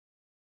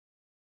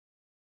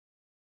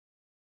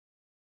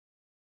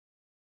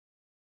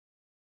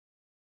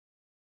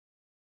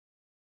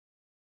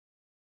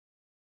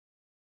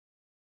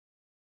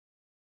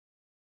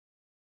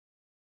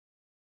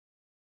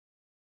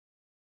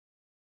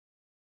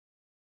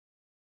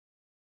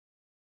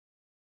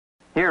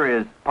Here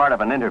is part of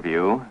an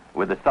interview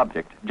with the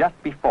subject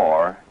just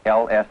before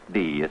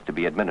LSD is to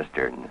be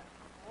administered.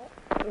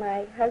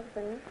 My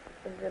husband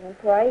is an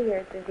employee here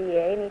at the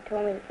VA, and he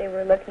told me that they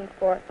were looking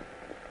for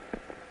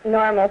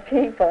normal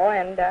people,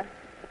 and I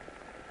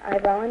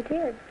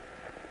volunteered.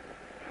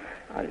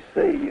 I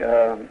see.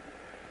 Do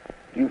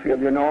you feel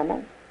you're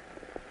normal?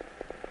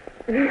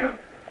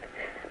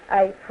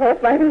 I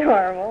hope I'm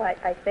normal.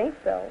 I think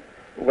so.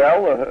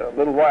 Well, a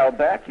little while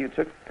back you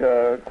took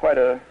quite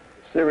a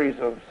series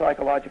of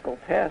psychological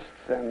tests,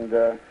 and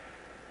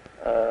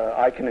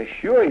I can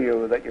assure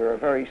you that you're a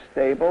very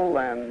stable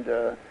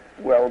and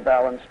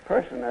well-balanced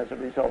person as a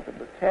result of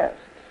the tests.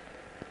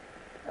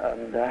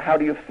 And how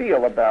do you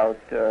feel about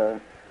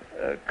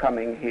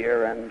coming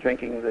here and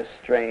drinking this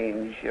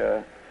strange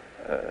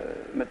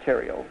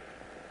material?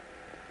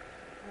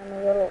 I'm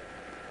a little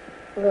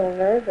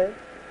nervous,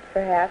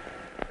 perhaps.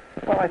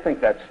 Well, I think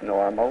that's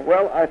normal.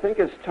 Well, I think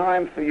it's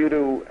time for you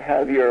to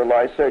have your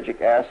lysergic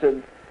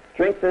acid.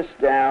 Drink this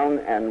down,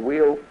 and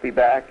we'll be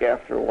back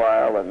after a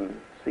while and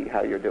see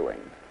how you're doing.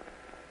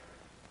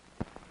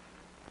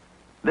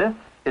 This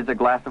is a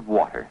glass of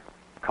water,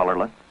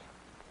 colorless,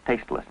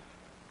 tasteless.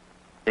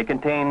 It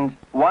contains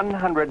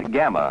 100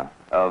 gamma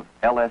of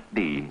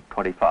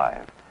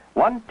LSD-25,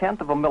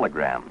 1/10 of a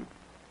milligram,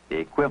 the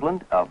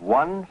equivalent of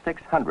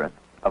 1/600th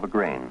of a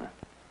grain.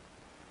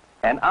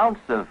 An ounce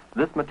of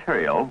this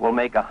material will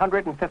make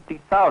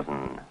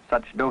 150,000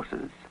 such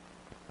doses.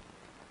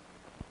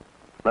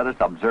 Let us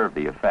observe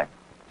the effect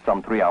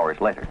some 3 hours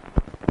later.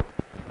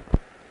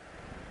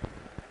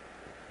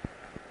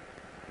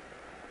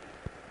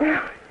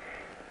 Well,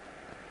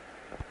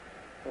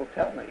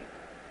 tell me.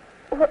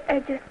 Well, I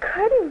just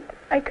couldn't.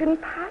 I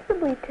couldn't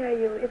possibly tell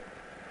you.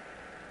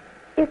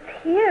 It's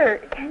here.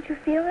 Can't you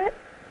feel it?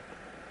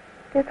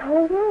 This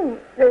whole room.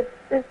 This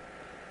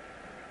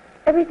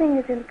everything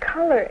is in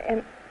color,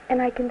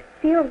 and I can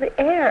feel the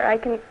air. I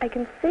can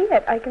see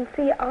it. I can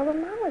see all the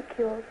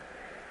molecules.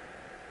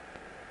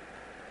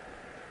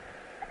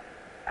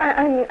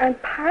 I'm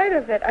part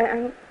of it.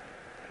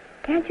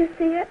 Can't you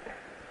see it?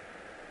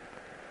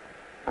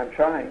 I'm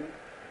trying.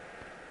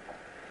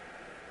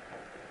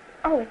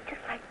 Oh, it's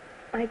just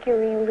like you're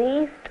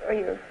released, or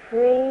you're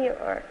free,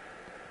 or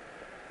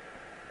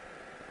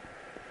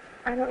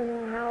I don't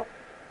know how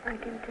I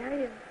can tell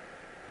you.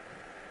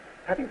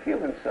 How do you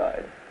feel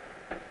inside?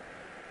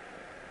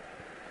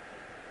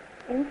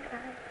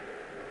 Inside?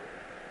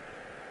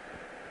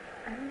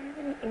 I don't have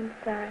any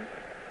inside.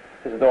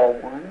 Is it all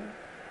one?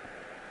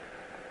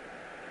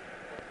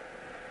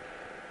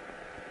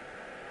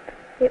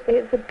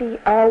 It would be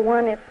all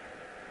one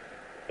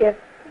if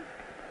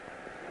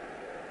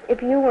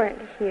you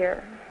weren't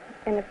here,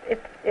 and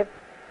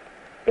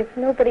if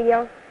nobody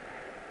else.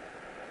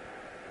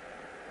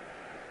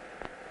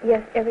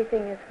 Yes,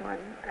 everything is one.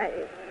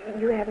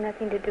 You have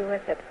nothing to do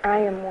with it. I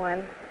am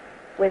one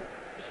with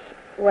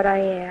what I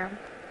am.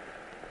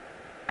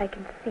 I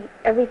can see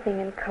everything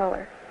in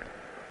color.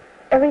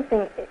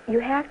 Everything.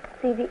 You have to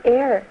see the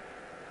air.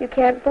 You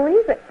can't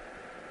believe it.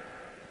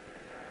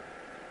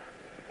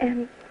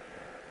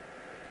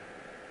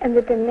 And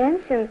the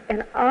dimensions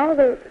and all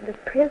the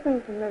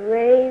prisms and the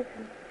rays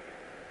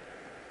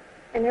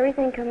and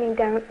everything coming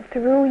down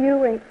through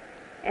you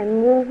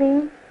and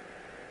moving.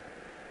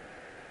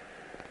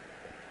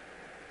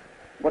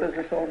 What does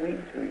this all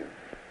mean to you?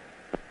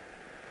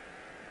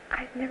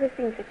 I've never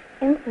seen such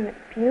infinite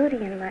beauty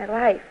in my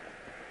life.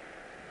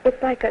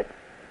 It's like a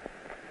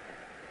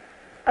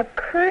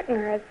curtain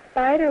or a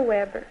spider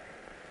web.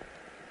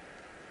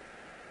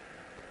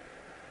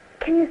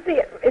 Can you see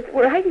it? It's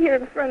right here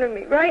in front of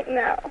me, right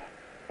now.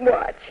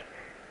 Watch.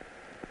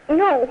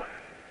 No.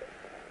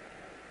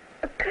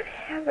 Oh, good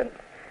heavens.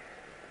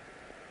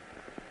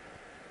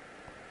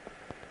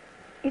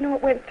 You know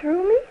what went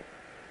through me?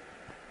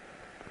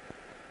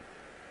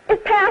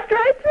 It passed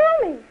right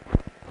through me.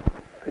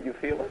 Could you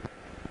feel it?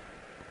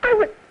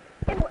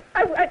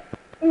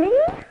 Me?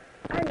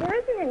 There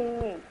isn't any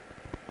me.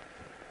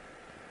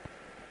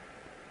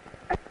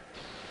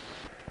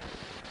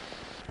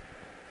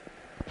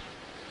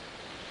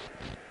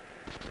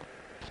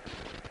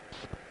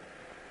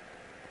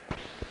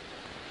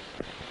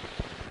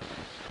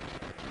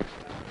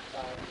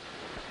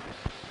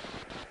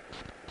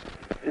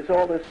 Is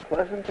all this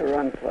pleasant or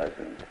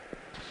unpleasant?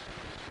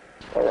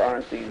 Or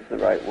aren't these the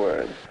right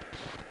words?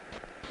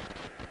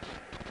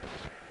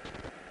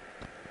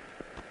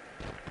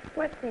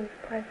 What seems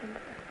pleasant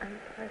or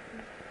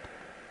unpleasant?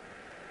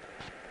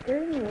 There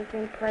isn't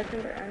anything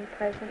pleasant or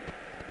unpleasant.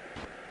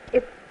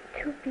 It's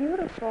too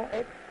beautiful.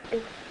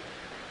 It's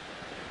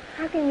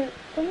how can you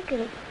think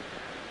and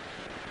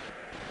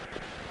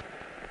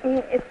I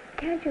mean,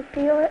 can't you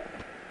feel it?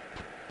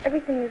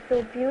 Everything is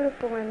so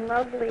beautiful and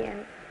lovely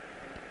and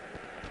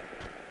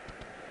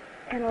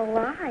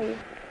alive.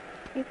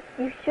 You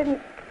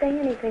shouldn't say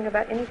anything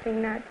about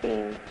anything not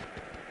being.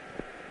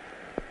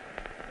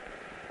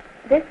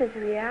 This is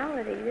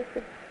reality. This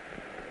is.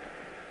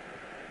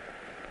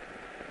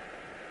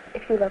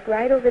 If you look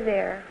right over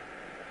there,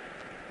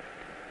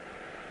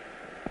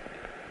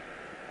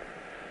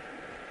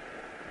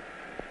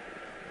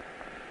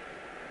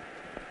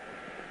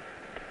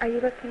 Are you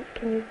looking?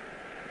 Can you?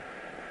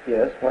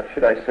 Yes, what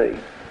should I see?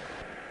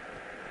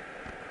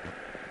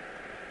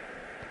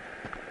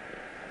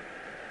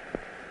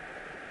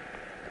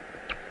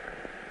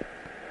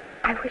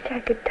 I wish I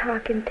could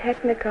talk in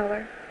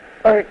Technicolor,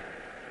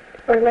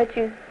 or let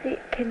you see.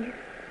 Can you?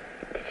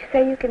 Did you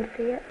say you can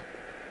see it?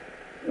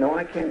 No,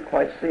 I can't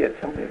quite see it.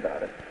 Tell me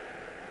about it.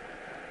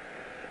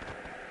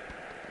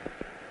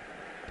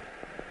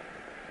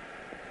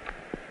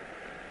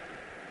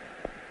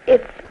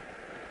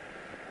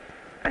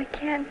 I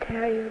can't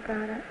tell you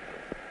about it.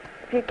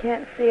 If you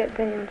can't see it,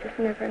 then you'll just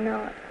never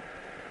know it.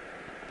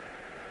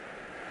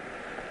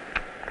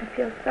 I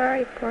feel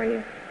sorry for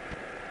you.